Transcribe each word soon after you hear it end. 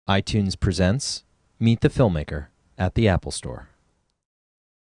iTunes presents Meet the Filmmaker at the Apple Store.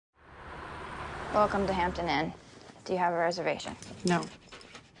 Welcome to Hampton Inn. Do you have a reservation? No.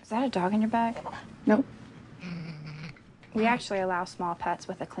 Is that a dog in your bag? Nope. We actually allow small pets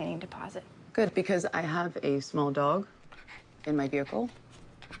with a cleaning deposit. Good, because I have a small dog in my vehicle.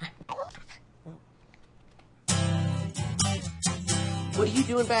 What are you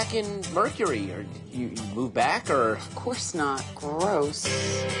doing back in Mercury? Or you move back, or? Of course not. Gross.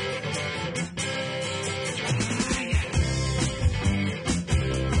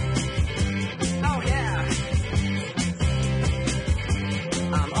 Oh, yeah.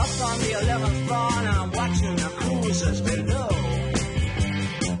 I'm up on the 11th floor and I'm watching the cruisers below.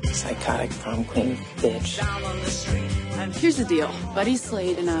 Psychotic prom queen bitch. Down on the street. And Here's the deal. Buddy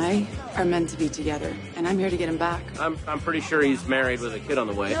Slade and I are meant to be together, and I'm here to get him back. I'm pretty sure he's married with a kid on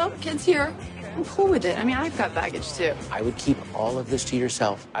the way. Nope, kid's here. I'm cool with it. I mean, I've got baggage, too. I would keep all of this to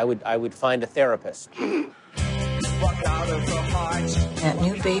yourself. I would find a therapist. walk out of the heart. That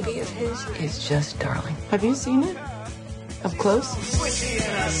new baby of his is just darling. Have you seen it? Up close? Squishy in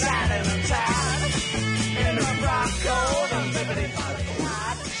a satin and tan. In a rock gold and liberty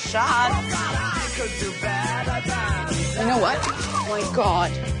hot. Shot. I could do better than. You know what? Oh, my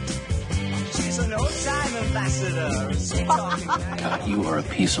God. She's an old-time ambassador. God, you are a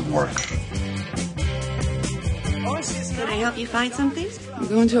piece of work. Can I help you find something? I'm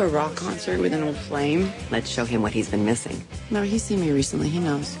going to a rock concert with an old flame. Let's show him what he's been missing. No, he's seen me recently. He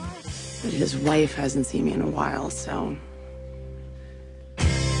knows. But his wife hasn't seen me in a while, so...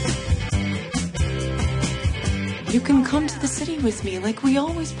 You can come to the city with me like we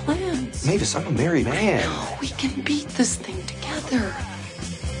always planned. Mavis, I'm a married man. No, we can beat this thing together.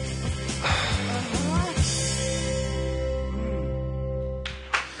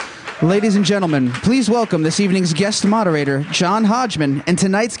 Ladies and gentlemen, please welcome this evening's guest moderator, John Hodgman, and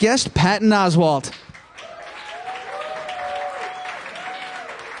tonight's guest, Patton Oswalt.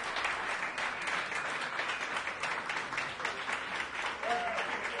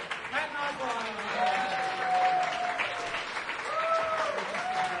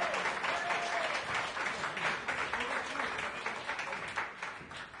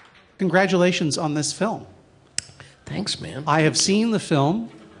 Congratulations on this film. Thanks, man. I have seen the film.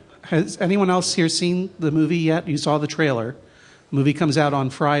 Has anyone else here seen the movie yet? You saw the trailer. The movie comes out on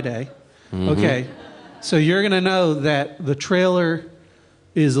Friday. Mm-hmm. Okay. So you're going to know that the trailer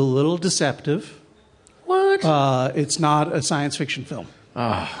is a little deceptive. What? It's not a science fiction film.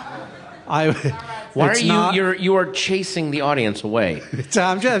 Why are you are chasing the audience away?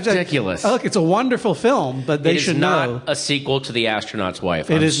 I'm just ridiculous. Look, it's a wonderful film, but they should know. It is not a sequel to The Astronaut's Wife.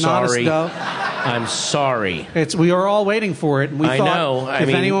 It is sorry. not. I'm sorry. We are all waiting for it, and we I thought know. if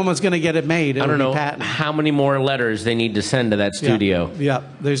anyone was going to get it made, it I would don't be know Patton. how many more letters they need to send to that studio. Yeah.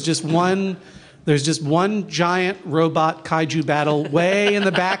 There's just one giant robot kaiju battle way in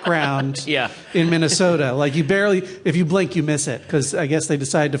the background in Minnesota. Like if you blink, you miss it, because I guess they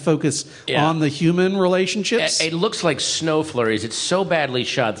decided to focus on the human relationships. It looks like snow flurries. It's so badly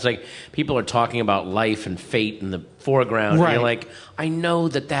shot. It's like people are talking about life and fate in the foreground. Right. And you're like, I know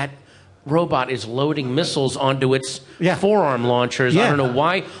that robot is loading missiles onto its forearm launchers. I don't know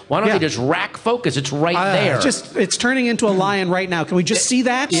why. Why don't they just rack focus? It's right there. It's turning into a lion right now. Can we just see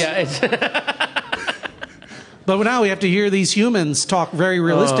that? Yeah. But now we have to hear these humans talk very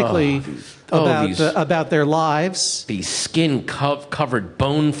realistically about their lives. These skin-covered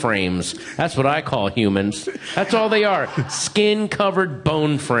bone frames. That's what I call humans. That's all they are. Skin-covered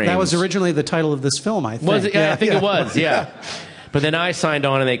bone frames. That was originally the title of this film, I think. Was it? Yeah, I think it was, yeah. But then I signed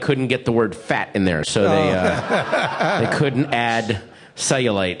on and they couldn't get the word fat in there, so they couldn't add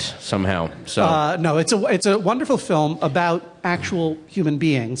cellulite somehow. So no, it's a wonderful film about actual human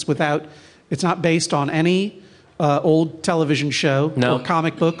beings. It's not based on any old television show or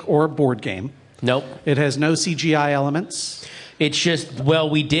comic book or board game. Nope. It has no CGI elements. It's just,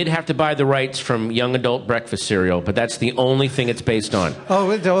 we did have to buy the rights from Young Adult Breakfast Cereal, but that's the only thing it's based on.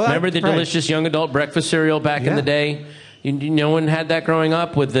 Remember the delicious Young Adult Breakfast Cereal back in the day? No one had that growing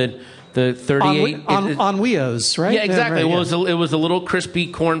up with the 38... On Weos, right? Yeah, exactly. Yeah, right, It was a little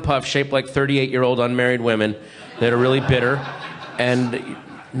crispy corn puff shaped like 38-year-old unmarried women that are really bitter. And...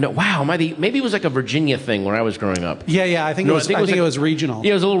 No, wow, maybe it was like a Virginia thing where I was growing up. Yeah, I think it was regional.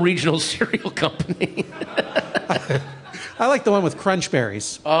 Yeah, it was a little regional cereal company. I like the one with crunch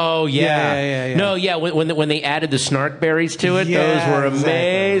berries. Oh, yeah. No, when they added the snark berries to it, those were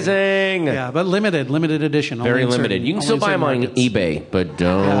amazing. Yeah, but limited edition. Very limited. You can still buy them on eBay, but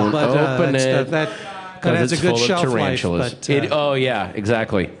don't open it. That has a good shelf life. Oh, yeah,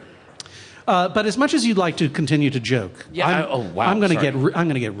 exactly. But as much as you'd like to continue to joke, Yeah. I'm going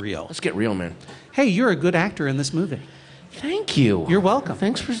to get real. Let's get real, man. Hey, you're a good actor in this movie. Thank you. You're welcome.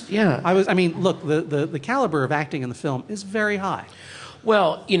 Thanks for yeah. Look, the caliber of acting in the film is very high.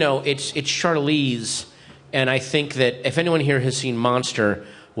 Well, it's Charlize, and I think that if anyone here has seen Monster,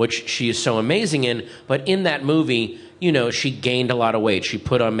 which she is so amazing in, but in that movie, she gained a lot of weight. She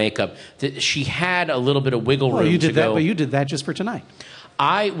put on makeup. She had a little bit of wiggle room. You did to that, go. but you did that just for tonight.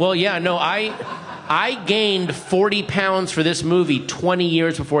 I gained 40 pounds for this movie 20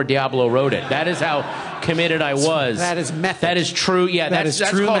 years before Diablo wrote it. That is how committed I was. That is method. That is true. Yeah, that's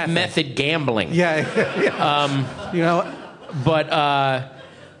true called method gambling. Yeah.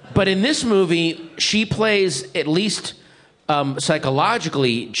 But in this movie, she plays at least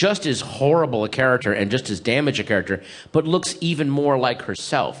psychologically just as horrible a character and just as damaged a character, but looks even more like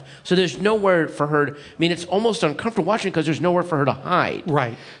herself. So there's nowhere for her. It's almost uncomfortable watching because there's nowhere for her to hide.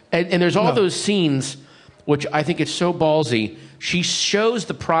 Right. And there's all those scenes, which I think is so ballsy. She shows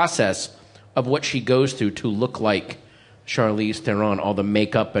the process of what she goes through to look like Charlize Theron, all the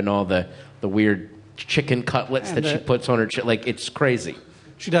makeup and all the weird chicken cutlets that she puts on her like it's crazy.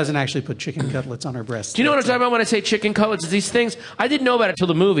 She doesn't actually put chicken cutlets on her breasts. Do you know what I'm talking about when I say chicken cutlets? It's these things. I didn't know about it until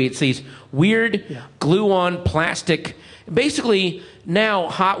the movie. It's these weird glue-on plastic. Basically, now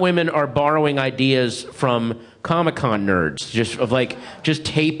hot women are borrowing ideas from Comic-Con nerds, just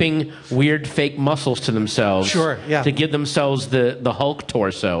taping weird fake muscles to themselves. Sure, yeah. To give themselves the Hulk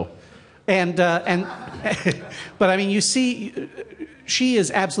torso. But you see, she is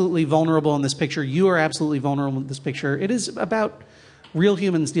absolutely vulnerable in this picture. You are absolutely vulnerable in this picture. It is about real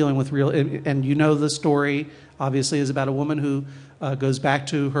humans dealing with real, and the story obviously is about a woman who goes back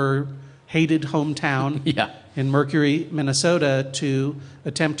to her hated hometown in Mercury, Minnesota, to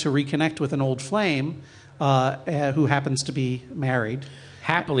attempt to reconnect with an old flame who happens to be married.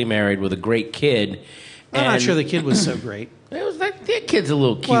 Happily married with a great kid. I'm not sure the kid was so great. That kid's a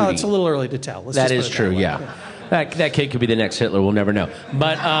little cutie. Well, it's a little early to tell. That is true, yeah. That kid could be the next Hitler. We'll never know.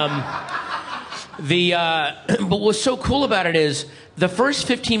 But but what's so cool about it is the first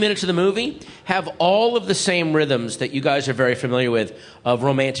 15 minutes of the movie have all of the same rhythms that you guys are very familiar with of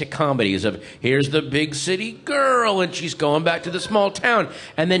romantic comedies of here's the big city girl and she's going back to the small town.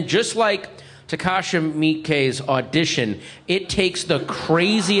 And then just like Takashi Miike's Audition, it takes the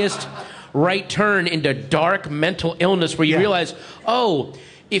craziest right turn into dark mental illness where you realize,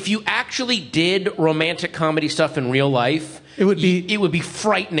 if you actually did romantic comedy stuff in real life, it would be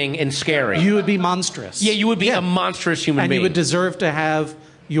frightening and scary. You would be monstrous. Yeah, you would be a monstrous human being. And you would deserve to have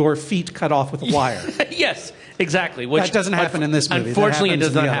your feet cut off with a wire. Yes, exactly. That doesn't happen in this movie. Unfortunately, it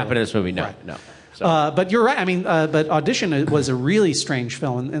does not happen in this movie. No, right. No. But you're right. But Audition was a really strange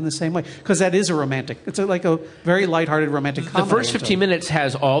film in the same way because that is a romantic. It's like a very lighthearted romantic comedy. The first 15 minutes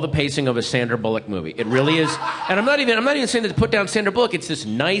has all the pacing of a Sandra Bullock movie. It really is. And I'm not even saying that to put down Sandra Bullock. It's this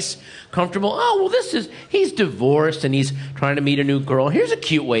nice, comfortable. Oh well, he's divorced and he's trying to meet a new girl. Here's a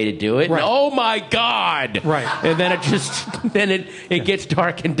cute way to do it. Right. And, oh my God! Right. And then it gets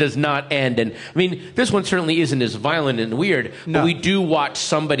dark and does not end. And this one certainly isn't as violent and weird. No. But we do watch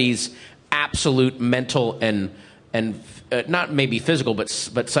somebody's absolute mental and not maybe physical, but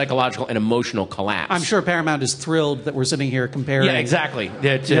psychological and emotional collapse. I'm sure Paramount is thrilled that we're sitting here comparing exactly.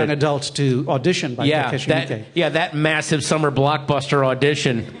 Young Adult to Audition by Takashi Miike. That massive summer blockbuster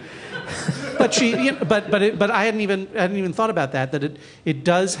Audition. But I hadn't even thought about that it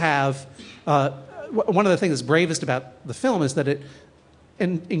does have one of the things that's bravest about the film is that it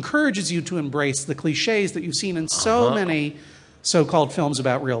encourages you to embrace the cliches that you've seen in so many so-called films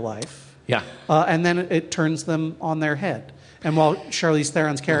about real life. Yeah. And then it turns them on their head. And while Charlize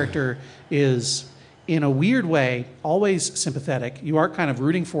Theron's character is, in a weird way, always sympathetic, you are kind of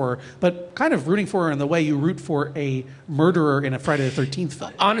rooting for her, but kind of rooting for her in the way you root for a murderer in a Friday the 13th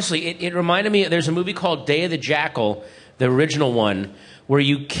film. Honestly, it reminded me, there's a movie called Day of the Jackal, the original one, where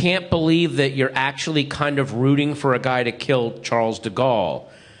you can't believe that you're actually kind of rooting for a guy to kill Charles de Gaulle.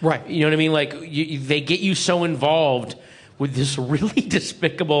 Right. You know what I mean? Like, they get you so involved with this really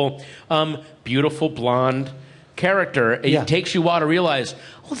despicable, beautiful blonde character. It takes you a while to realize,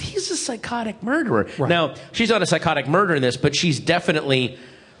 he's a psychotic murderer. Right. Now, she's not a psychotic murderer in this, but she's definitely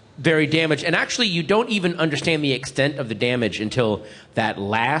very damaged. And actually, you don't even understand the extent of the damage until that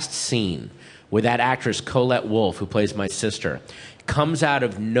last scene where that actress, Colette Wolfe, who plays my sister, comes out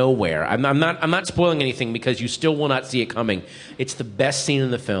of nowhere. I'm not spoiling anything because you still will not see it coming. It's the best scene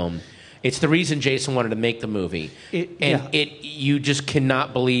in the film. It's the reason Jason wanted to make the movie. You just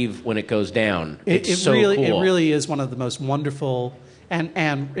cannot believe when it goes down. It's so really, cool. It really is one of the most wonderful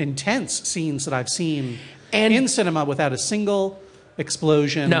and intense scenes that I've seen in cinema without a single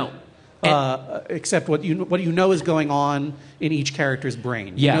explosion. No. except what you know is going on in each character's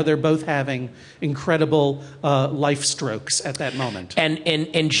brain. Yeah. You know, they're both having incredible life strokes at that moment.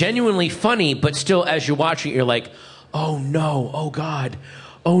 And genuinely funny, but still, as you're watching it, you're like, oh no, oh God,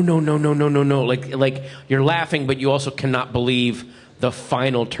 oh no. Like you're laughing, but you also cannot believe the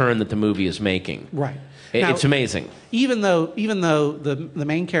final turn that the movie is making. Right. It's amazing. Even though the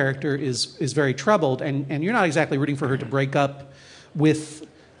main character is very troubled, and you're not exactly rooting for her to break up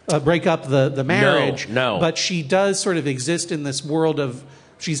the marriage. No. But she does sort of exist in this world of,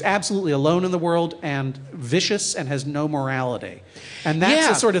 she's absolutely alone in the world and vicious and has no morality. And that's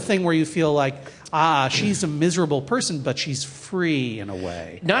the sort of thing where you feel like, she's a miserable person, but she's free in a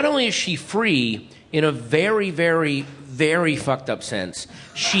way. Not only is she free in a very, very, very fucked up sense,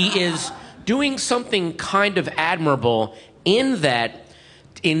 she is doing something kind of admirable in that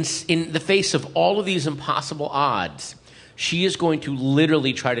in the face of all of these impossible odds, she is going to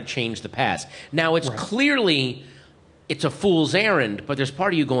literally try to change the past. Now, it's clearly, it's a fool's errand, but there's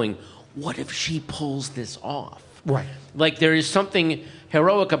part of you going, what if she pulls this off? Right. Like, there is something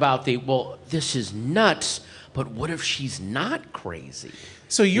heroic about this is nuts, but what if she's not crazy?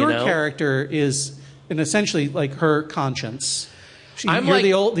 So your character is, in essentially, like her conscience. I'm you're like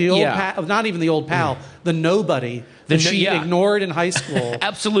the old pal, not even the old pal, the nobody that she ignored in high school.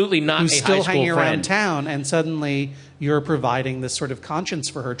 Absolutely not. Who's a still high school hanging friend. around town, and suddenly you're providing this sort of conscience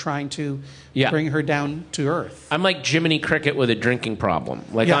for her, trying to bring her down to earth. I'm like Jiminy Cricket with a drinking problem.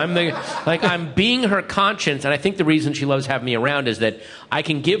 I'm being her conscience, and I think the reason she loves having me around is that I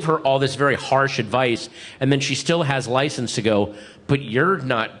can give her all this very harsh advice, and then she still has license to go, but you're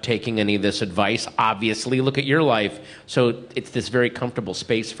not taking any of this advice, obviously. Look at your life. So it's this very comfortable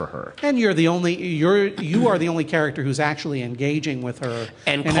space for her. And you are the only character who's actually engaging with her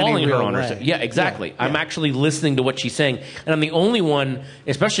and in calling any her real on her. way. Yeah, exactly. Yeah. I'm actually listening to what she's saying, and I'm the only one,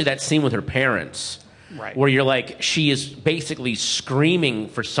 especially that scene with her parents, where you're like, she is basically screaming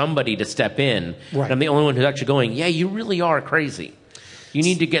for somebody to step in. Right. And I'm the only one who's actually going, yeah, you really are crazy. You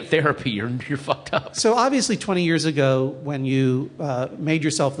need to get therapy. You're fucked up. So obviously 20 years ago, when you made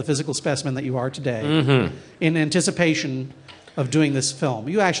yourself the physical specimen that you are today, in anticipation of doing this film,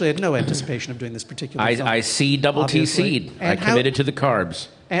 you actually had no anticipation of doing this particular film. I see double T seed. I committed to the carbs.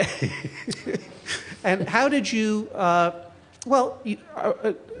 And how did you...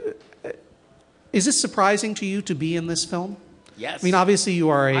 is this surprising to you to be in this film? Yes. I mean, obviously you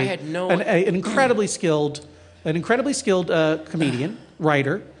are I had no... an incredibly skilled comedian,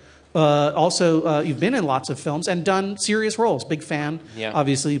 writer. Also, you've been in lots of films and done serious roles. Big fan. Yeah.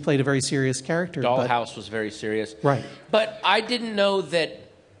 Obviously, you played a very serious character. Dollhouse was very serious. Right. But I didn't know that,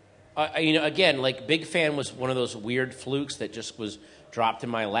 again, like Big Fan was one of those weird flukes that just was dropped in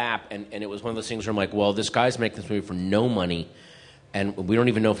my lap. And it was one of those things where I'm like, well, this guy's making this movie for no money. And we don't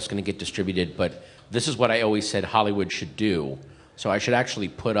even know if it's going to get distributed. But this is what I always said Hollywood should do. So I should actually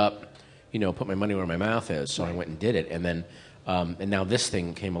put my money where my mouth is. So I went and did it. And then, and now this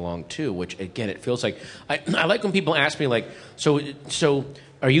thing came along too, which again, it feels like, I like when people ask me like, so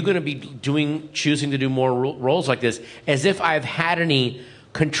are you going to be choosing to do more roles like this? As if I've had any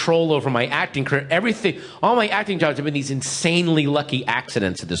control over my acting career. All my acting jobs have been these insanely lucky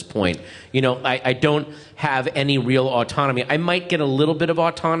accidents at this point. I don't have any real autonomy. I might get a little bit of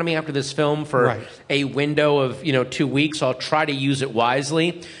autonomy after this film for a window of 2 weeks. I'll try to use it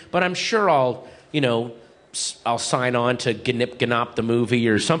wisely, but I'm sure I'll sign on to Gnip Gnop the movie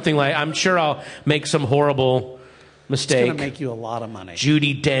or something like. I'm sure I'll make some horrible mistake. It's going to make you a lot of money.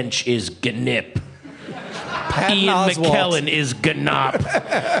 Judi Dench is Gnip. Ian Oswalt. McKellen is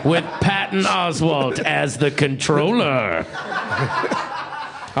Gnop with Patton Oswalt as the controller.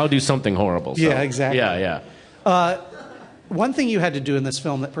 I'll do something horrible. So. Yeah, exactly. Yeah. One thing you had to do in this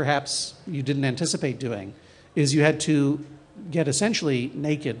film that perhaps you didn't anticipate doing is you had to get essentially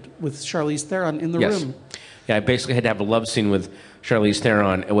naked with Charlize Theron in the room. Yeah, I basically had to have a love scene with Charlize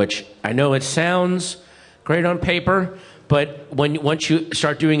Theron, which I know it sounds great on paper, but once you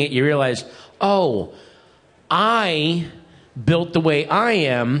start doing it, you realize, oh, I, built the way I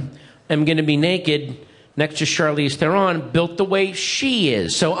am going to be naked next to Charlize Theron, built the way she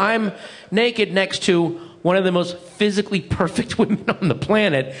is. So I'm naked next to one of the most physically perfect women on the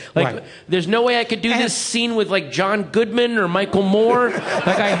planet. There's no way I could do this scene with like John Goodman or Michael Moore.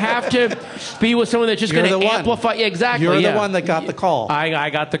 I have to be with someone that's just going to amplify. Yeah, exactly. You're the one that got the call. I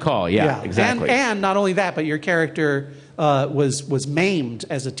got the call. Yeah. Exactly. And not only that, but your character was maimed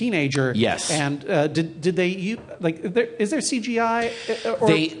as a teenager. Yes. And did they is there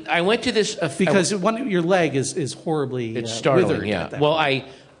CGI? I went to this because your leg is horribly it's startling. withered. Yeah. Well,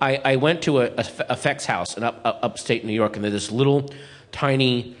 I went to a effects house in upstate New York, and there's this little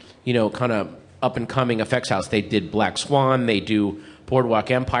tiny kind of up-and-coming effects house. They did Black Swan, they do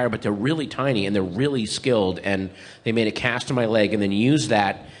Boardwalk Empire, but they're really tiny and they're really skilled, and they made a cast of my leg and then used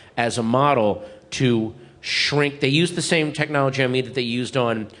that as a model to shrink. They used the same technology on me that they used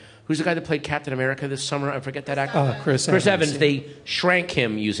on, who's the guy that played Captain America this summer? I forget that actor. Chris Evans. They shrank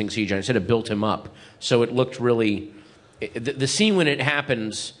him using CGI instead of built him up. So it looked really... The scene when it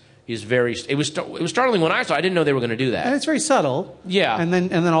happens is very... It was startling when I saw it. I didn't know they were going to do that. And it's very subtle. Yeah. And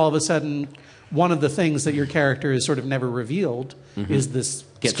then all of a sudden, one of the things that your character is sort of never revealed is this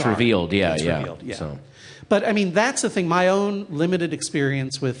Gets scar. revealed, yeah. Revealed, yeah. So. But, I mean, that's the thing. My own limited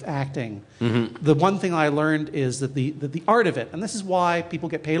experience with acting, the one thing I learned is that the art of it, and this is why people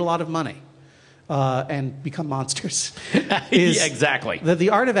get paid a lot of money and become monsters, is yeah, exactly. that the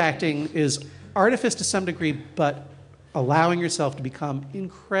art of acting is artifice to some degree, but allowing yourself to become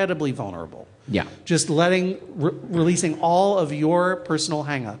incredibly vulnerable. Yeah. Just releasing all of your personal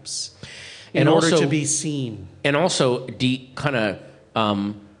hang-ups in And order also- to be seen. And also kind of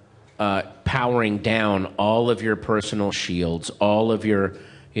powering down all of your personal shields, all of your,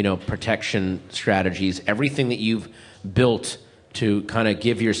 protection strategies, everything that you've built to kind of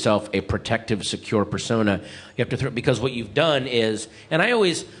give yourself a protective, secure persona. You have to throw, because what you've done is, and I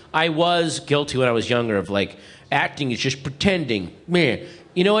was guilty when I was younger of like, acting is just pretending. Man,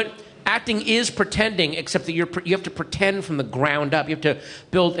 you know what? Acting is pretending, except that you have to pretend from the ground up. You have to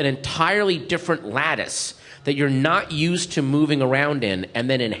build an entirely different lattice that you're not used to moving around in, and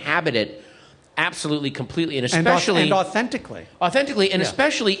then inhabit it absolutely, completely, and especially... And authentically. Authentically, and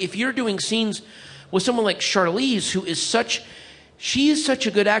especially if you're doing scenes with someone like Charlize, who is such... She is such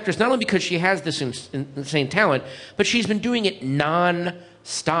a good actress, not only because she has this insane talent, but she's been doing it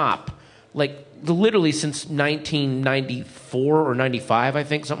non-stop, like literally since 1994 or 95, I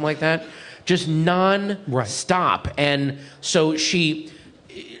think, something like that. Just non-stop. Right. And so she...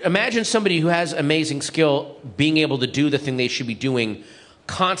 Imagine somebody who has amazing skill being able to do the thing they should be doing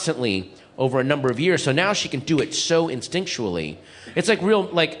constantly over a number of years. So now she can do it so instinctually. It's like real,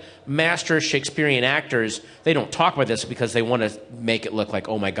 like master Shakespearean actors. They don't talk about this because they want to make it look like,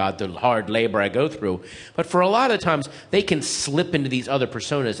 oh my God, the hard labor I go through. But for a lot of the times, they can slip into these other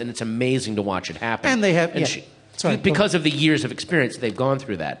personas, and it's amazing to watch it happen. And they have, because of the years of experience they've gone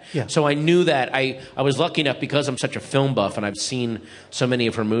through that. Yeah. So I knew that. I was lucky enough, because I'm such a film buff and I've seen so many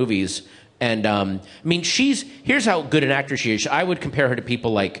of her movies. And I mean, here's how good an actor she is. I would compare her to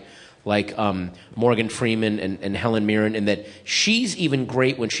people like Morgan Freeman and Helen Mirren, in that she's even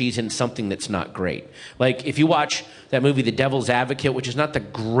great when she's in something that's not great. Like if you watch that movie The Devil's Advocate, which is not the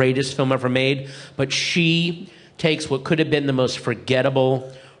greatest film ever made, but she takes what could have been the most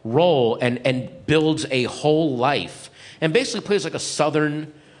forgettable role and builds a whole life, and basically plays like a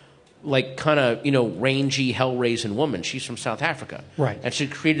southern, like kind of rangy, hell-raising woman. She's from South Africa, right? And she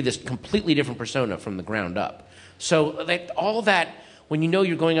created this completely different persona from the ground up. So all that, when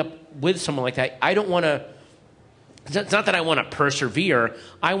you're going up with someone like that, I don't want to. It's not that I want to persevere.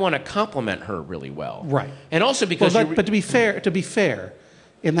 I want to compliment her really well, right? And also because, but to be fair.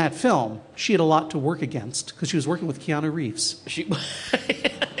 In that film, she had a lot to work against because she was working with Keanu Reeves.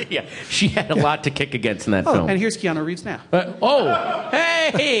 Yeah, she had a lot to kick against in that film. And here's Keanu Reeves now.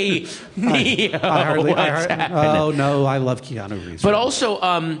 Hey, Neo, oh no, I love Keanu Reeves. But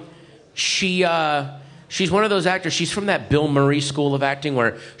also, she's one of those actors. She's from that Bill Murray school of acting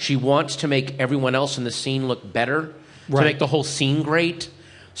where she wants to make everyone else in the scene look better, to make the whole scene great.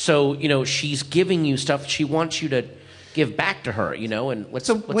 So she's giving you stuff. She wants you to give back to her, and let's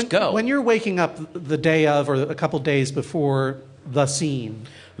go. When you're waking up the day of or a couple days before the scene,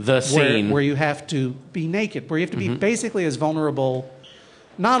 where you have to be naked, where you have to be basically as vulnerable,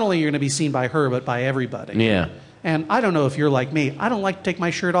 not only you're going to be seen by her, but by everybody. Yeah. And I don't know if you're like me. I don't like to take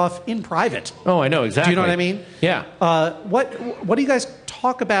my shirt off in private. Oh, I know, exactly. Do you know what I mean? Yeah. What do you guys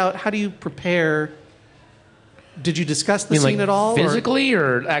talk about? How do you prepare? Did you discuss the scene at all? Physically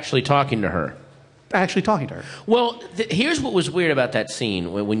or actually talking to her? Actually talking to her. Well, here's what was weird about that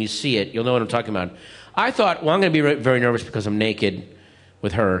scene. When you see it, you'll know what I'm talking about. I thought, I'm going to be very nervous because I'm naked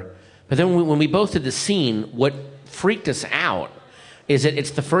with her. But then when we both did the scene, what freaked us out is that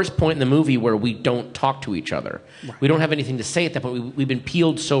it's the first point in the movie where we don't talk to each other. Right. We don't have anything to say at that point. We've been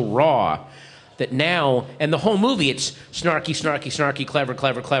peeled so raw that now, and the whole movie, it's snarky,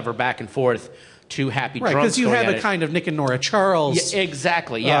 clever, back and forth. Two happy drunks. Right, because you have a kind of Nick and Nora Charles. Yeah,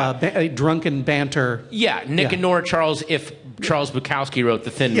 exactly, yeah. Drunken banter. Yeah, Nick and Nora Charles, if Charles Bukowski wrote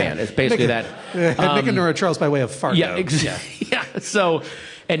The Thin Man. It's basically that. Nick and Nora Charles by way of Fargo. Yeah, exactly. Yeah. So,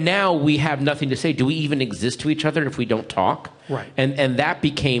 and now we have nothing to say. Do we even exist to each other if we don't talk? Right. And that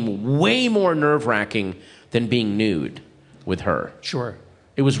became way more nerve-wracking than being nude with her. Sure.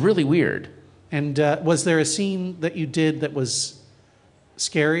 It was really weird. And was there a scene that you did that was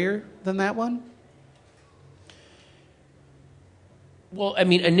scarier than that one? Well, I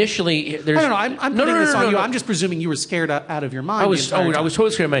mean, initially, there's... I don't know. I'm putting this on you. I'm just presuming you were scared out of your mind. I was totally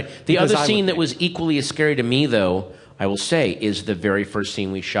scared of my... The other scene that was equally as scary to me, though, I will say, is the very first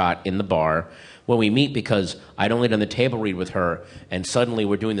scene we shot in the bar when we meet, because I'd only done the table read with her, and suddenly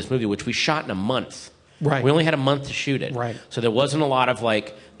we're doing this movie, which we shot in a month. Right. We only had a month to shoot it. Right. So there wasn't a lot of,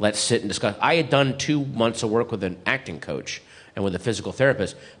 like, let's sit and discuss. I had done 2 months of work with an acting coach and with a physical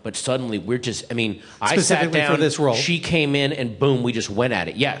therapist, but suddenly we're just, I mean, I sat down, for this role. She came in, and boom, we just went at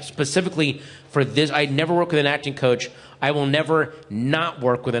it. Yeah, specifically for this, I'd never worked with an acting coach. I will never not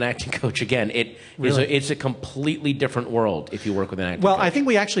work with an acting coach again. It's a completely different world if you work with an acting coach. Well, I think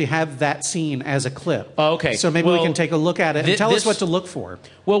we actually have that scene as a clip. Oh, okay. So maybe we can take a look at it and tell us what to look for.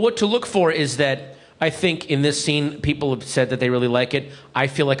 Well, what to look for is that I think in this scene, people have said that they really like it. I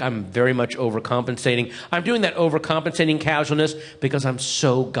feel like I'm very much overcompensating. I'm doing that overcompensating casualness because I'm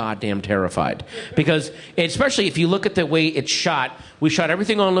so goddamn terrified. Because, especially if you look at the way it's shot, we shot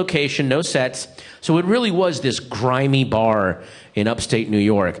everything on location, no sets. So it really was this grimy bar in upstate New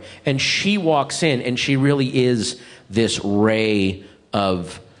York. And she walks in, and she really is this ray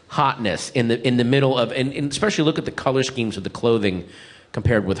of hotness in the middle of, and especially look at the color schemes of the clothing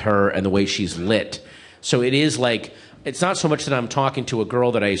compared with her and the way she's lit. So it is like, it's not so much that I'm talking to a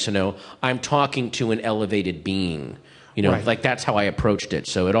girl that I used to know, I'm talking to an elevated being. You know, like that's how I approached it.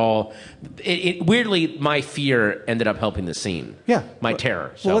 So it weirdly, my fear ended up helping the scene. Yeah. My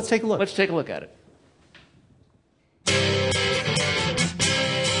terror. So well, let's take a look. Let's take a look at it.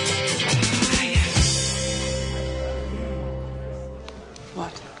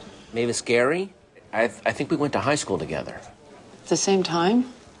 What? Mavis Gary? I think we went to high school together. At the same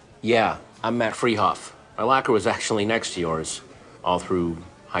time? Yeah, I'm Matt Freehoff. My locker was actually next to yours all through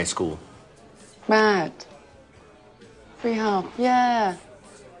high school. Matt. Freehoff, yeah.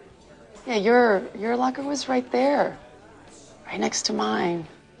 Yeah, your locker was right there. Right next to mine.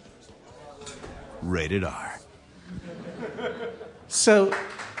 Rated R. So...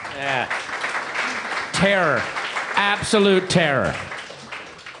 Yeah. Terror. Absolute terror.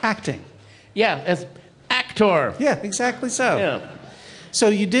 Acting. Yeah, as actor. Yeah, exactly so. Yeah. So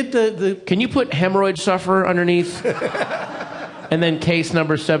you did the... Can you put hemorrhoid sufferer underneath? And then case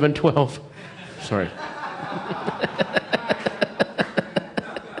number 712. Sorry.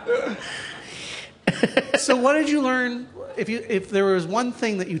 So what did you learn, if there was one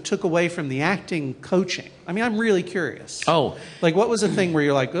thing that you took away from the acting coaching? I mean, I'm really curious. Oh. Like, what was the thing where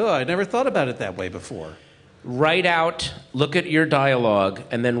you're like, oh, I never thought about it that way before? Write out, look at your dialogue,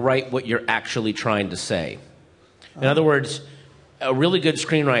 and then write what you're actually trying to say. In other words, a really good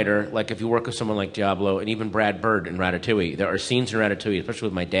screenwriter, like if you work with someone like Diablo and even Brad Bird in Ratatouille, there are scenes in Ratatouille, especially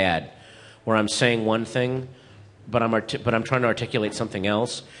with my dad, where I'm saying one thing, but I'm trying to articulate something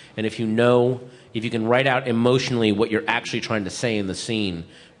else. And if you can write out emotionally what you're actually trying to say in the scene,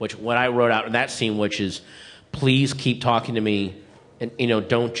 which what I wrote out in that scene, which is, please keep talking to me, and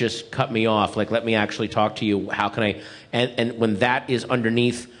don't just cut me off. Like, let me actually talk to you. How can I? And when that is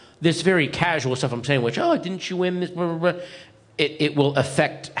underneath this very casual stuff I'm saying, which, oh, didn't you win this? Blah, blah, blah, it will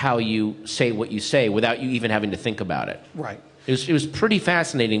affect how you say what you say without you even having to think about it. Right. It was pretty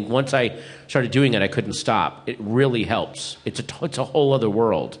fascinating. Once I started doing it, I couldn't stop. It really helps. It's a whole other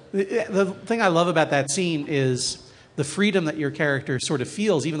world. The thing I love about that scene is the freedom that your character sort of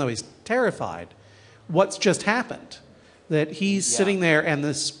feels, even though he's terrified. What's just happened? That he's sitting there, and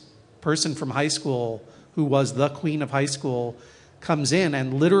this person from high school, who was the queen of high school, comes in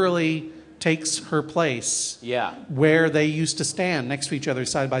and literally takes her place where they used to stand next to each other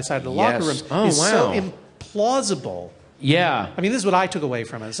side by side in the locker room. Oh, is wow. so implausible. Yeah. I mean, this is what I took away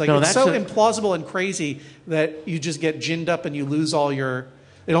from it. It's like, it's so implausible and crazy that you just get ginned up and you lose all your...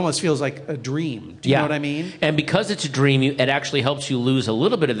 It almost feels like a dream. Do you know what I mean? And because it's a dream, it actually helps you lose a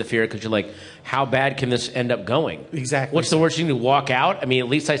little bit of the fear, because you're like, how bad can this end up going? Exactly. What's the worst thing to walk out? I mean, at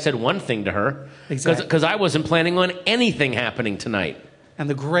least I said one thing to her. Exactly. Because I wasn't planning on anything happening tonight. And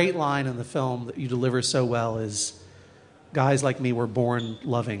the great line in the film that you deliver so well is, guys like me were born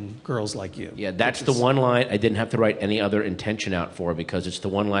loving girls like you. Yeah, that's the one line I didn't have to write any other intention out for, because it's the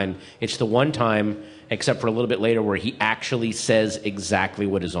one line, it's the one time, except for a little bit later, where he actually says exactly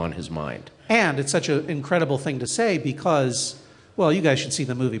what is on his mind. And it's such an incredible thing to say because, well, you guys should see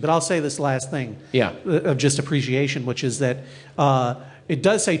the movie, but I'll say this last thing of just appreciation, which is that it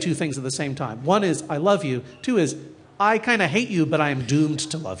does say two things at the same time. One is, I love you. Two is, I kind of hate you, but I am doomed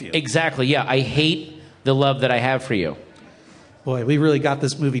to love you. Exactly, yeah. I hate the love that I have for you. Boy, we really got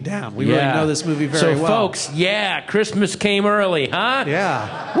this movie down. We really know this movie very well. So, folks, Christmas came early, huh?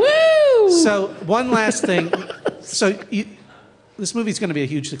 Yeah. Woo! So, one last thing. This movie's going to be a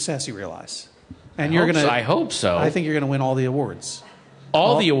huge success, you realize. And I hope so. I think you're going to win all the awards.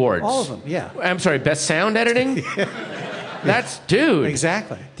 All the awards? All of them, yeah. I'm sorry, best sound editing? Dude.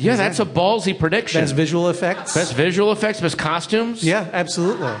 Exactly. Yeah, that's a ballsy prediction. Best visual effects. Best visual effects, best costumes. Yeah,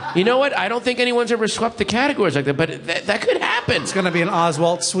 absolutely. You know what? I don't think anyone's ever swept the categories like that, but that could happen. It's going to be an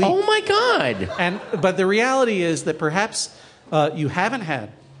Oswalt sweep. Oh, my God. But the reality is that perhaps you haven't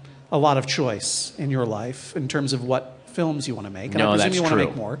had a lot of choice in your life in terms of what films you want to make. And I presume you want to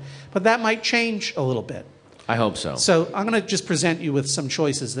make more. But that might change a little bit. I hope so. So I'm going to just present you with some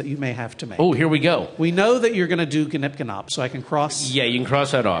choices that you may have to make. Oh, here we go. We know that you're going to do Gnip Gnop, so I can cross... Yeah, you can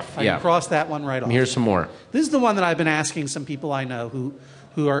cross that off. I can cross that one right off. And here's some more. This is the one that I've been asking some people I know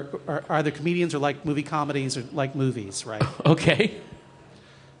who are either comedians or like movie comedies or like movies, right? Okay.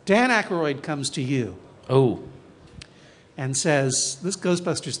 Dan Aykroyd comes to you. Oh. And says, this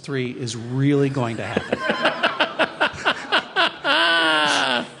Ghostbusters 3 is really going to happen.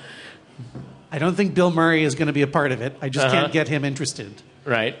 I don't think Bill Murray is going to be a part of it. I just can't get him interested.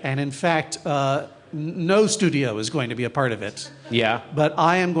 Right. And in fact, no studio is going to be a part of it. Yeah. But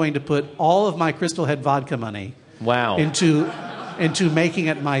I am going to put all of my Crystal Head vodka money into making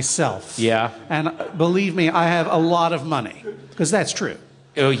it myself. Yeah. And believe me, I have a lot of money, because that's true.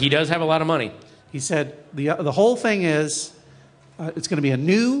 Oh, he does have a lot of money. He said the whole thing is it's going to be a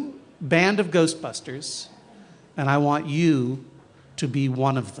new band of Ghostbusters, and I want you to be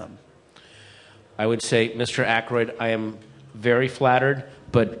one of them. I would say, Mr. Aykroyd, I am very flattered,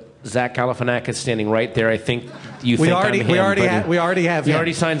 but Zach Galifianakis standing right there. I think you think I'm him. We already have. You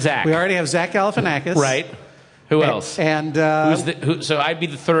already signed Zach. We already have Zach Galifianakis. Right. Who else? And so I'd be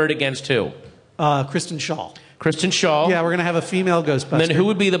the third against who? Kristen Schaal. Kristen Schaal. Yeah, we're going to have a female Ghostbuster. And then who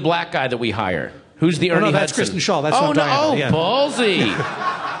would be the black guy that we hire? Who's the Ernie Hudson? That's Kristen Schaal. That's what I'm talking about. Ballsy.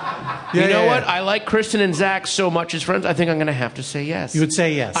 You know what? I like Kristen and Zach so much as friends, I think I'm going to have to say yes. You would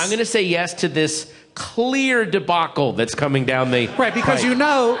say yes. I'm going to say yes to this clear debacle that's coming down the right, because pipe. do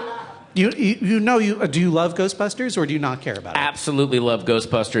you love Ghostbusters or do you not care about it? Absolutely love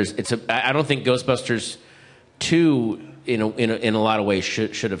Ghostbusters. I don't think Ghostbusters 2 in a lot of ways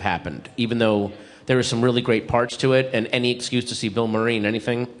should have happened, even though there were some really great parts to it, and any excuse to see Bill Murray in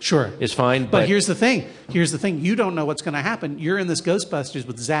anything is fine. But here's the thing. You don't know what's going to happen. You're in this Ghostbusters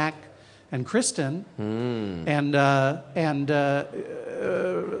with Zach and Kristen, and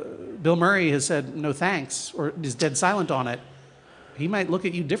Bill Murray has said no thanks or is dead silent on it. He might look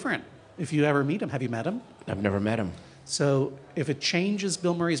at you different if you ever meet him. Have you met him? I've never met him. So if it changes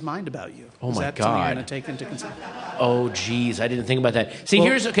Bill Murray's mind about you, is that something you're going to take into consideration? Oh, geez, I didn't think about that. See,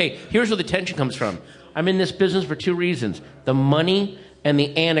 here's where the tension comes from. I'm in this business for two reasons: the money and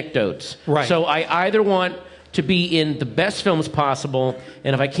the anecdotes. Right. So I either want to be in the best films possible,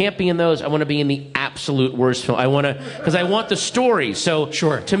 and if I can't be in those, I want to be in the absolute worst film. Because I want the story. So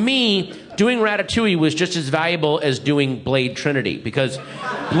to me, doing Ratatouille was just as valuable as doing Blade Trinity, because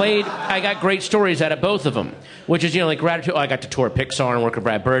Blade, I got great stories out of both of them, which is, like Ratatouille, I got to tour Pixar and work with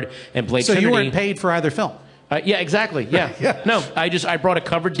Brad Bird, and Blade Trinity. So you weren't paid for either film? Yeah, exactly. Yeah. No, I brought a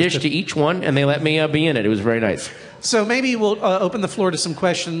covered dish to each one, and they let me be in it. It was very nice. So maybe we'll open the floor to some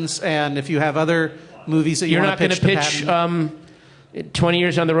questions, and if you have other movies that you're not going to pitch 20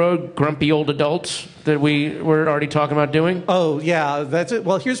 years down the road, grumpy old adults that we were already talking about doing? Oh, yeah, that's it.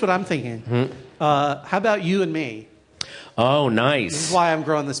 Well, here's what I'm thinking. How about you and me? Oh, nice. This is why I'm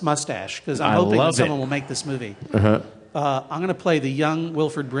growing this mustache, because I'm hoping that someone will make this movie. I'm going to play the young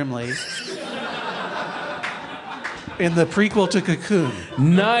Wilford Brimley in the prequel to Cocoon.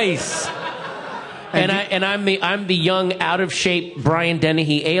 Nice. And I'm the young, out of shape Brian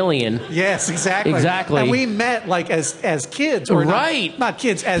Dennehy alien. Yes, exactly. Exactly. And we met as kids, or right? Not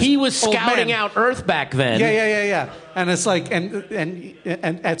kids. As he was old scouting men. out Earth back then. Yeah. And it's like, and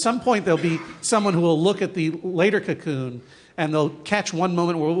at some point there'll be someone who will look at the later Cocoon, and they'll catch one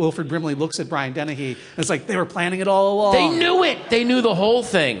moment where Wilford Brimley looks at Brian Dennehy, and it's like they were planning it all along. They knew it. They knew the whole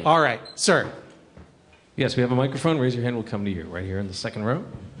thing. All right, sir. Yes, we have a microphone. Raise your hand. We'll come to you right here in the second row.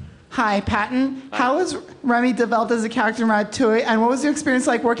 Hi, Patton. How was Remy developed as a character in Ratatouille, and what was your experience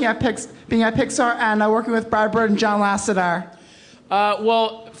like working at being at Pixar and working with Brad Bird and John Lasseter?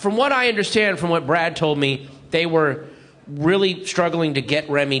 Well, from what I understand, from what Brad told me, they were really struggling to get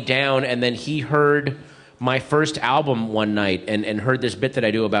Remy down, and then he heard my first album one night and heard this bit that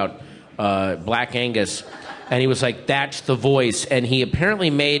I do about Black Angus, and he was like, that's the voice, and he apparently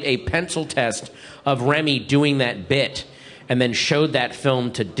made a pencil test of Remy doing that bit, and then showed that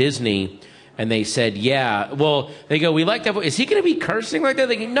film to Disney, And they said, yeah. Well, they go, we like that voice. Is he going to be cursing like that?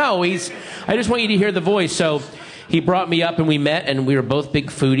 They go, no, I just want you to hear the voice. So he brought me up and we met, and we were both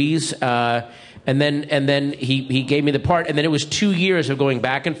big foodies. And then he gave me the part. And then it was 2 years of going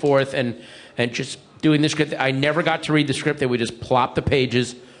back and forth and just doing the script. I never got to read the script. They would just plop the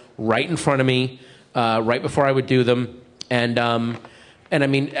pages right in front of me right before I would do them. And I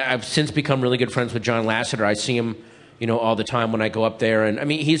mean, I've since become really good friends with John Lasseter. I see him, all the time when I go up there. And I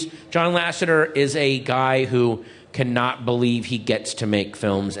mean, John Lasseter is a guy who cannot believe he gets to make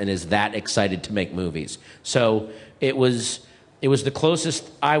films and is that excited to make movies. So it was the closest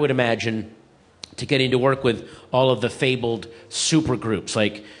I would imagine to getting to work with all of the fabled super groups,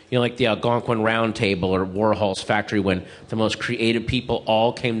 like the Algonquin Round Table or Warhol's Factory, when the most creative people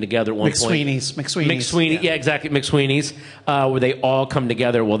all came together at one point. McSweeney's, yeah, exactly, McSweeney's, where they all come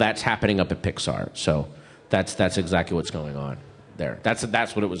together. Well, that's happening up at Pixar. So that's exactly what's going on there. That's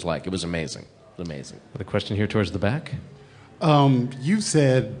what it was like. It was amazing. It was amazing. The question here towards the back. You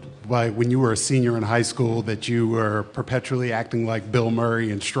said when you were a senior in high school that you were perpetually acting like Bill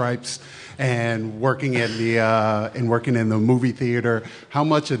Murray in Stripes and working in the movie theater. How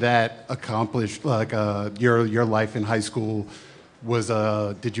much of that accomplished your life in high school was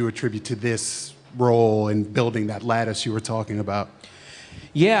did you attribute to this role and building that lattice you were talking about?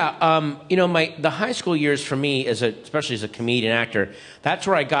 Yeah, the high school years for me, especially as a comedian actor, that's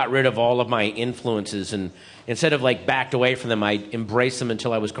where I got rid of all of my influences, and instead of backed away from them, I embraced them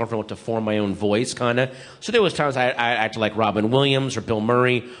until I was comfortable to form my own voice, kind of. So there was times I acted like Robin Williams or Bill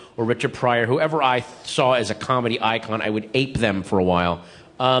Murray or Richard Pryor, whoever I saw as a comedy icon, I would ape them for a while.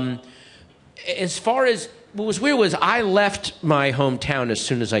 As far as what was weird was I left my hometown as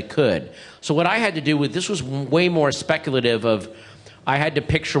soon as I could. So what I had to do with this was way more speculative of. I had to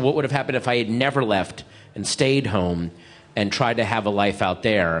picture what would have happened if I had never left and stayed home and tried to have a life out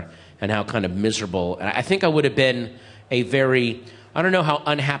there, and how kind of miserable. And I think I would have been I don't know how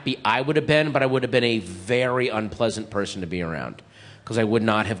unhappy I would have been, but I would have been a very unpleasant person to be around, because I would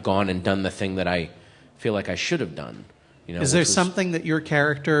not have gone and done the thing that I feel like I should have done. Is there something that your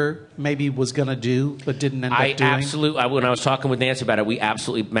character maybe was going to do but didn't end up doing? Absolutely. When I was talking with Nancy about it, we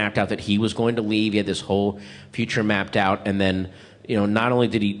absolutely mapped out that he was going to leave. He had this whole future mapped out, and then not only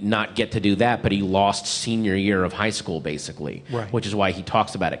did he not get to do that, but he lost senior year of high school, basically. Right. Which is why he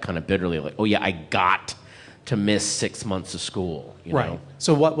talks about it kind of bitterly, like, oh yeah, I got to miss 6 months of school. Right.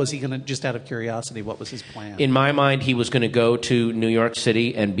 So what was he going to, just out of curiosity, what was his plan? In my mind, he was going to go to New York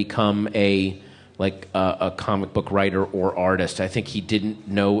City and become a comic book writer or artist. I think he didn't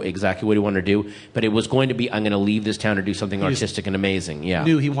know exactly what he wanted to do, but it was going to be, I'm going to leave this town to do something artistic and amazing. Yeah.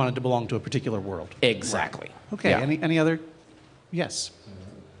 Knew he wanted to belong to a particular world. Exactly. Right. Okay. Yeah. Any other? Yes.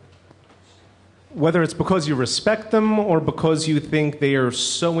 Whether it's because you respect them or because you think they are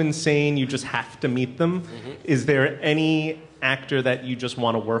so insane you just have to meet them, is there any actor that you just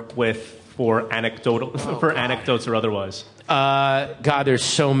want to work with for anecdotes or otherwise? God, there's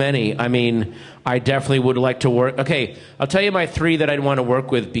so many. I mean, I definitely would like to work. Okay, I'll tell you my three that I'd want to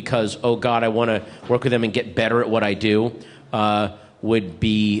work with because, oh God, I want to work with them and get better at what I do. Would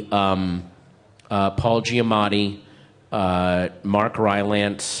be Paul Giamatti, Mark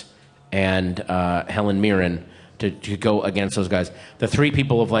Rylance, and Helen Mirren to go against those guys. The three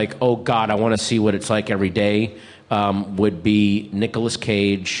people of oh God, I want to see what it's like every day would be Nicolas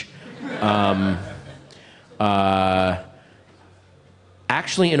Cage.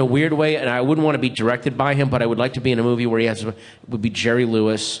 Actually, in a weird way, and I wouldn't want to be directed by him, but I would like to be in a movie where would be Jerry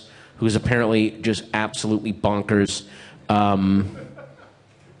Lewis, who's apparently just absolutely bonkers. And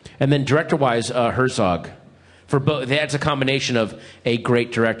then director-wise, Herzog. For both, that's a combination of a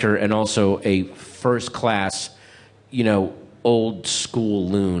great director and also a first-class, old school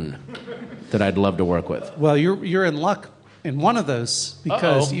loon that I'd love to work with. Well, you're in luck in one of those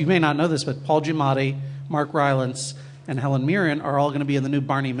because you may not know this, but Paul Giamatti, Mark Rylance, and Helen Mirren are all going to be in the new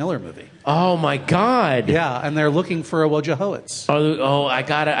Barney Miller movie. Oh my God! Yeah, and they're looking for a Wojciechowicz. Oh, I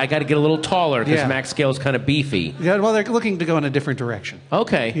gotta get a little taller because Max Scale's kind of beefy. Yeah, well, they're looking to go in a different direction.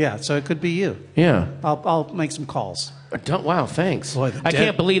 Okay. Yeah, so it could be you. Yeah. I'll make some calls. Wow, thanks. I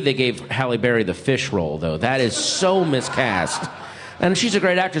can't believe they gave Halle Berry the fish role, though. That is so miscast. And she's a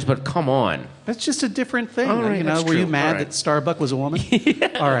great actress, but come on. That's just a different thing. All right, were you mad that Starbuck was a woman?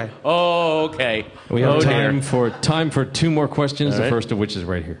 Yeah. All right. Oh, okay. We have time for two more questions, the first of which is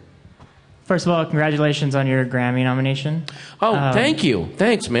right here. First of all, congratulations on your Grammy nomination. Oh, thank you.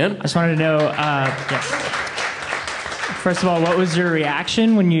 Thanks, man. I just wanted to know, first of all, what was your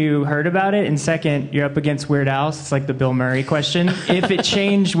reaction when you heard about it? And second, you're up against Weird Al. So it's like the Bill Murray question. If it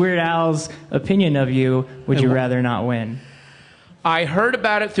changed Weird Al's opinion of you, would you rather not win? I heard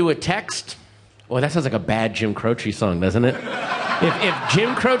about it through a text, Well, that sounds like a bad Jim Croce song, doesn't it? If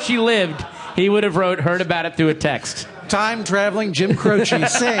Jim Croce lived, he would have heard about it through a text. Time-traveling Jim Croce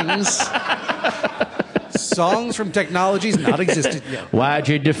sings songs from technologies not existed yet. Why'd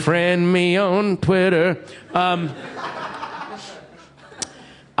you defriend me on Twitter? I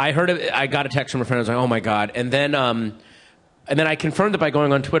heard it. I got a text from a friend. I was like, "Oh my god!" And then I confirmed it by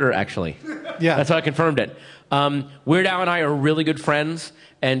going on Twitter. Actually, yeah, that's how I confirmed it. Weird Al and I are really good friends,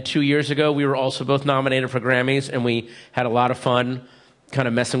 and 2 years ago we were also both nominated for Grammys, and we had a lot of fun, kind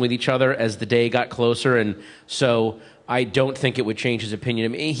of messing with each other as the day got closer. And so I don't think it would change his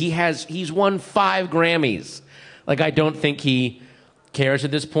opinion. I mean, he's won 5 Grammys. Like, I don't think he cares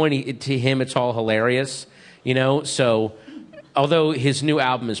at this point. To him, it's all hilarious, you know. So. Although his new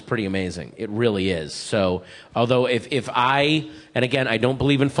album is pretty amazing. It really is. So, although if I, and again, I don't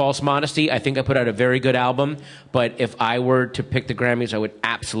believe in false modesty, I think I put out a very good album, but if I were to pick the Grammys, I would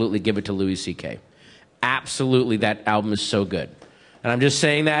absolutely give it to Louis C.K. Absolutely, that album is so good. And I'm just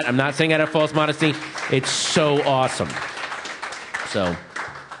saying that. I'm not saying out of false modesty. It's so awesome. So,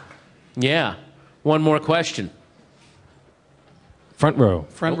 yeah. One more question. Front row.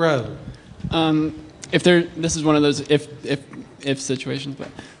 Front row. This is one of those if situations, but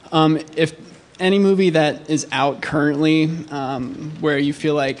if any movie that is out currently where you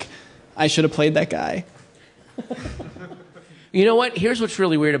feel like I should have played that guy. You know what? Here's what's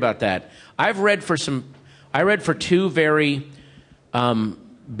really weird about that. I read for 2 very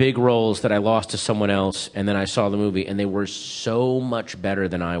big roles that I lost to someone else, and then I saw the movie, and they were so much better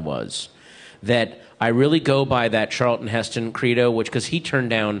than I was that I really go by that Charlton Heston credo, because he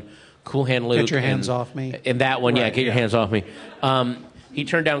turned down Cool Hand Luke. Get your hands off me. In that one, right, yeah, get your hands off me. He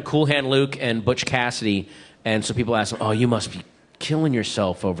turned down Cool Hand Luke and Butch Cassidy, and so people ask him, "Oh, you must be killing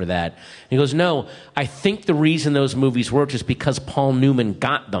yourself over that." And he goes, "No, I think the reason those movies worked is because Paul Newman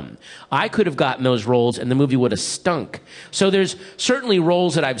got them. I could have gotten those roles, and the movie would have stunk." So there's certainly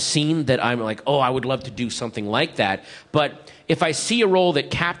roles that I've seen that I'm like, "Oh, I would love to do something like that." But if I see a role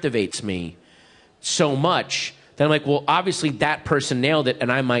that captivates me so much, then I'm like, well, obviously that person nailed it,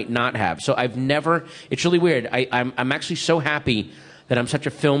 and I might not have. So I've never. It's really weird. I'm actually so happy that I'm such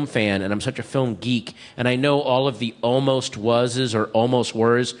a film fan and I'm such a film geek, and I know all of the almost wases or almost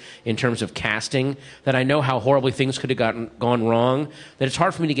wers in terms of casting, that I know how horribly things could have gone wrong, that it's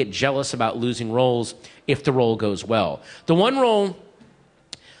hard for me to get jealous about losing roles if the role goes well. The one role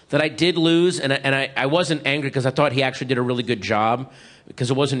that I did lose, and I wasn't angry because I thought he actually did a really good job,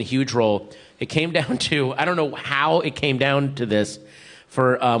 because it wasn't a huge role. It came down to, I don't know how it came down to this,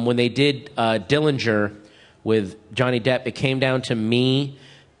 for when they did Dillinger with Johnny Depp, it came down to me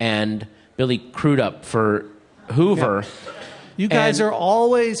and Billy Crudup for Hoover. Yeah. You guys are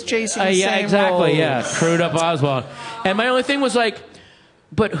always chasing the yeah, same exactly, roles. yeah. Crudup, Oswald. And my only thing was like,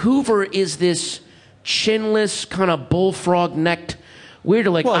 but Hoover is this chinless, kind of bullfrog-necked weird.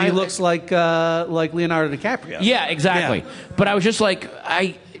 Like, well, he looks like Leonardo DiCaprio. Yeah, exactly. Yeah. But I was just like,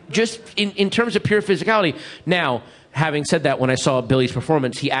 in terms of pure physicality. Now, having said that, when I saw Billy's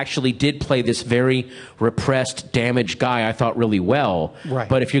performance, he actually did play this very repressed, damaged guy, I thought, really well. Right.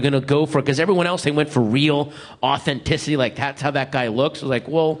 But if you're going to go for, because everyone else, they went for real authenticity, like that's how that guy looks. I was like,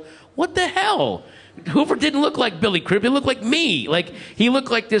 well, what the hell? Hoover didn't look like Billy Crudup. He looked like me. Like, he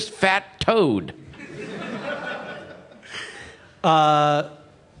looked like this fat toad.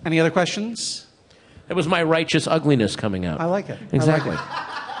 Any other questions? It was my righteous ugliness coming out. I like it. Exactly. I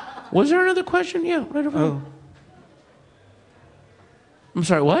like it. Was there another question? Yeah, right over there. I'm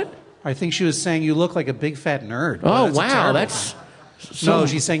sorry, what? I think she was saying you look like a big fat nerd. Oh, that's wow, that's... No,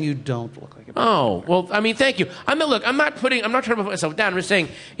 she's saying you don't look like a big Oh, well, I mean, thank you. I'm not trying to put myself down. I'm just saying,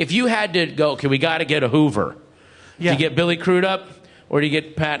 if you had to go, okay, we got to get a Hoover. Yeah. Do you get Billy Crudup, or do you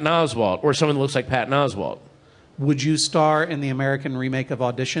get Patton Oswalt, or someone that looks like Patton Oswalt? Would you star in the American remake of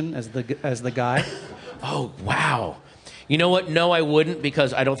Audition as the guy? Oh, wow. You know what? No, I wouldn't,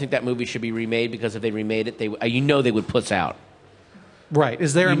 because I don't think that movie should be remade, because if they remade it, they would puss out. Right.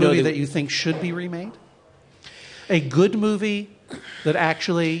 Is there a movie that you think should be remade? A good movie that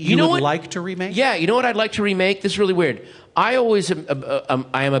actually you would like to remake? Yeah, you know what I'd like to remake? This is really weird. I always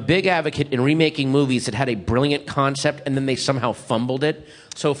I am a big advocate in remaking movies that had a brilliant concept and then they somehow fumbled it.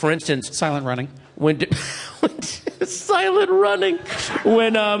 So, for instance... Silent Running. Silent Running.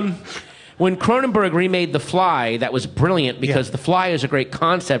 When Cronenberg remade The Fly, that was brilliant because The Fly is a great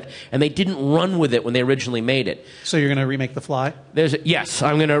concept, and they didn't run with it when they originally made it. So you're going to remake The Fly? Yes,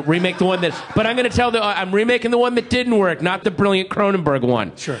 I'm going to remake the one that... But I'm going to I'm remaking the one that didn't work, not the brilliant Cronenberg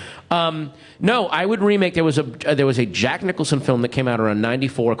one. Sure. No, I would remake... There was a Jack Nicholson film that came out around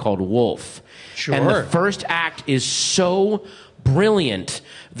 '94 called Wolf. Sure. And the first act is so brilliant.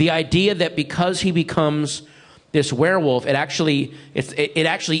 The idea that because he becomes this werewolf, it actually,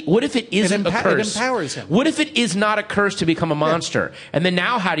 what if it isn't a curse? It empowers him. What if it is not a curse to become a monster? And then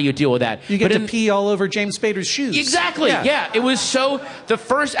now how do you deal with that? You get to pee all over James Spader's shoes. Exactly. Yeah. It was the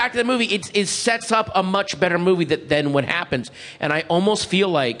first act of the movie, it sets up a much better movie than what happens. And I almost feel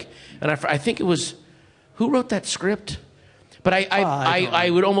like, and I think it was, who wrote that script? But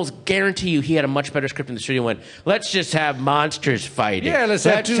I would almost guarantee you he had a much better script in the studio and went, let's just have monsters fighting. Yeah, let's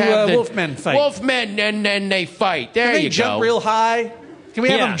have two wolfmen fight. Wolfmen, and then they fight. There you go. Jump real high? Can we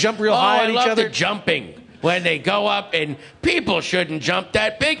have them jump real high at each other? I love the jumping. When they go up, and people shouldn't jump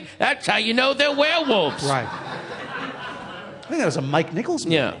that big. That's how you know they're werewolves. Right. I think that was a Mike Nichols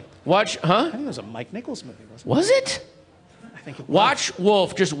movie. Yeah. I think it was a Mike Nichols movie. Was it? I think it was. Watch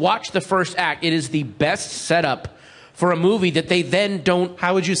Wolf. Just watch the first act. It is the best setup for a movie that they then don't.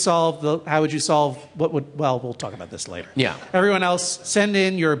 How would you solve what would? Well, we'll talk about this later. Yeah. Everyone else, send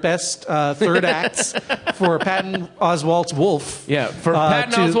in your best third acts for Patton Oswalt's Wolf. Yeah, for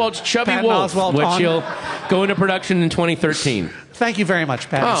Patton Oswalt's Chubby Wolf, which will go into production in 2013. Thank you very much,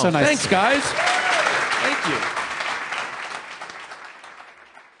 Patton. Oh, so nice. Thanks, guys.